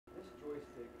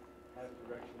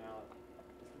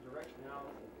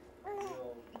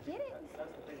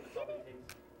That's the thing that probably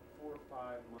takes 4 or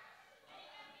 5 months.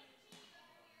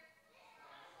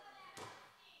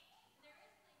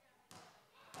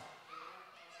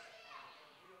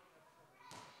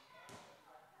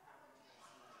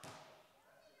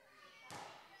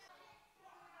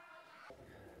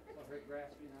 Like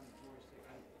grasping on the joystick.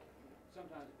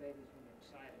 Sometimes babies, when they're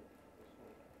excited, just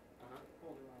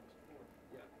hold their arms forward.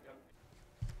 Yeah, yep.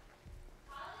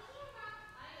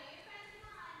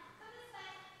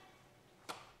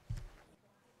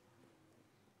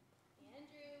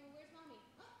 Andrew, where's mommy?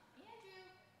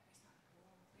 Andrew!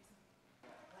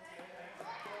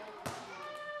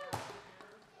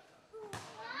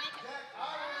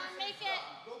 Make it!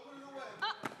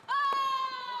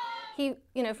 He,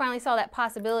 finally saw that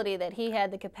possibility that he had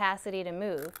the capacity to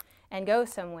move and go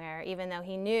somewhere, even though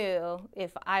he knew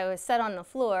if I was set on the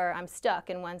floor, I'm stuck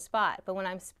in one spot. But when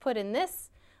I'm put in this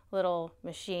little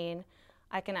machine,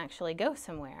 I can actually go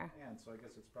somewhere. And so I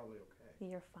guess it's probably okay.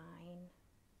 You're fine.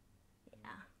 Yeah,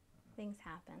 things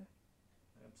happen.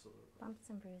 Absolutely. Bumps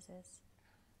and bruises.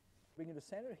 Bring it to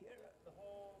center here. The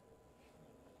whole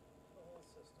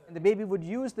system. And the baby would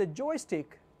use the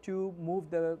joystick to move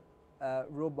the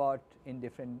robot in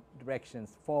different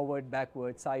directions, forward,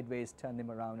 backward, sideways, turn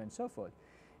them around and so forth.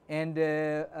 And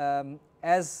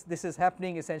as this is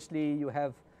happening, essentially you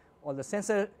have all the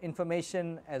sensor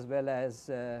information as well as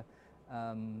the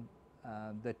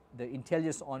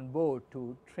intelligence on board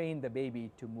to train the baby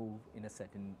to move in a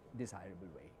certain desirable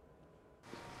way.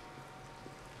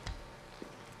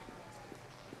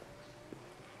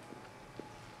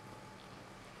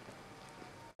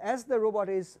 As the robot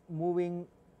is moving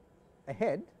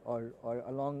ahead or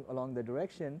along the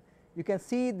direction, you can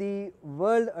see the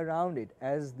world around it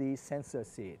as the sensors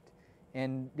see it.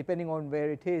 And depending on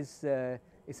where it is,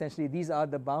 essentially these are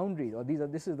the boundaries, or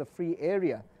this is the free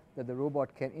area that the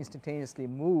robot can instantaneously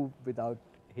move without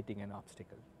hitting an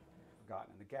obstacle.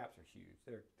 Forgotten, and the gaps are huge.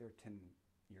 They're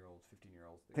 10-year-olds,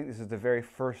 15-year-olds. I think this is the very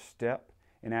first step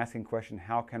in asking the question,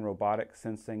 how can robotic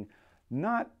sensing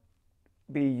not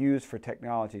be used for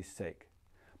technology's sake,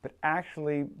 but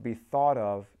actually be thought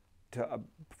of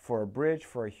for a bridge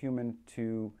for a human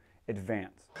to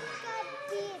advance.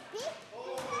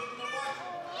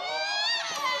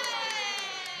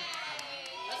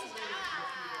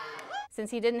 Since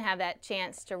he didn't have that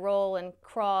chance to roll and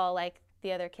crawl like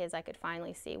the other kids, I could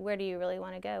finally see, where do you really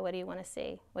want to go? What do you want to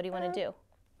see? What do you want to do?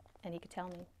 And he could tell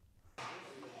me.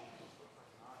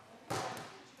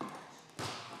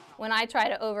 When I try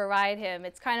to override him,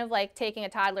 it's kind of like taking a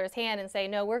toddler's hand and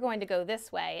saying, no, we're going to go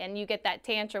this way. And you get that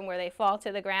tantrum where they fall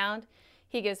to the ground.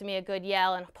 He gives me a good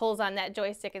yell and pulls on that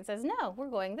joystick and says, no, we're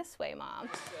going this way, Mom.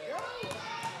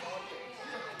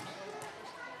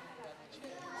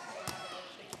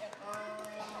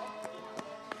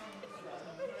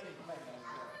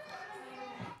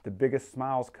 The biggest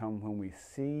smiles come when we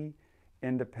see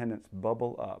independence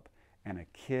bubble up and a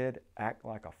kid act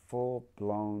like a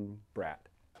full-blown brat.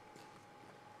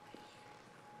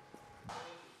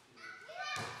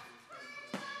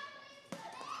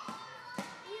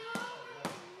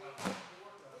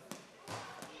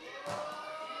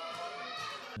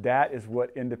 That is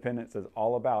what independence is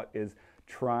all about, is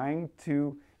trying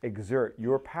to exert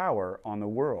your power on the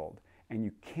world. And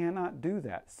you cannot do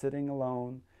that sitting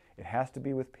alone. It has to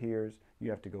be with peers.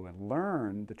 You have to go and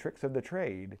learn the tricks of the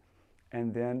trade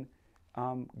and then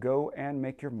go and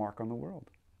make your mark on the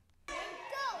world.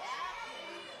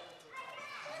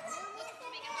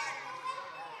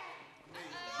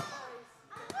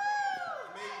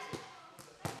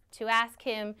 To ask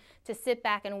him to sit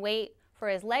back and wait for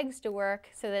his legs to work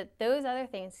so that those other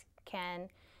things can,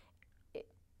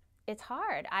 it's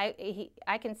hard.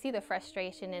 I can see the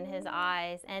frustration in his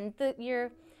eyes, and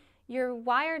you're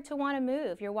wired to want to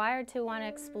move. You're wired to want to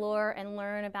explore and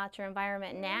learn about your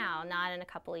environment now, not in a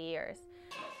couple of years.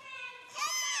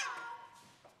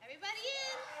 Everybody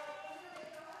in!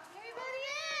 Everybody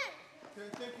in! Okay,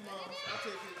 thank you, Mom. I'll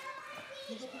take it.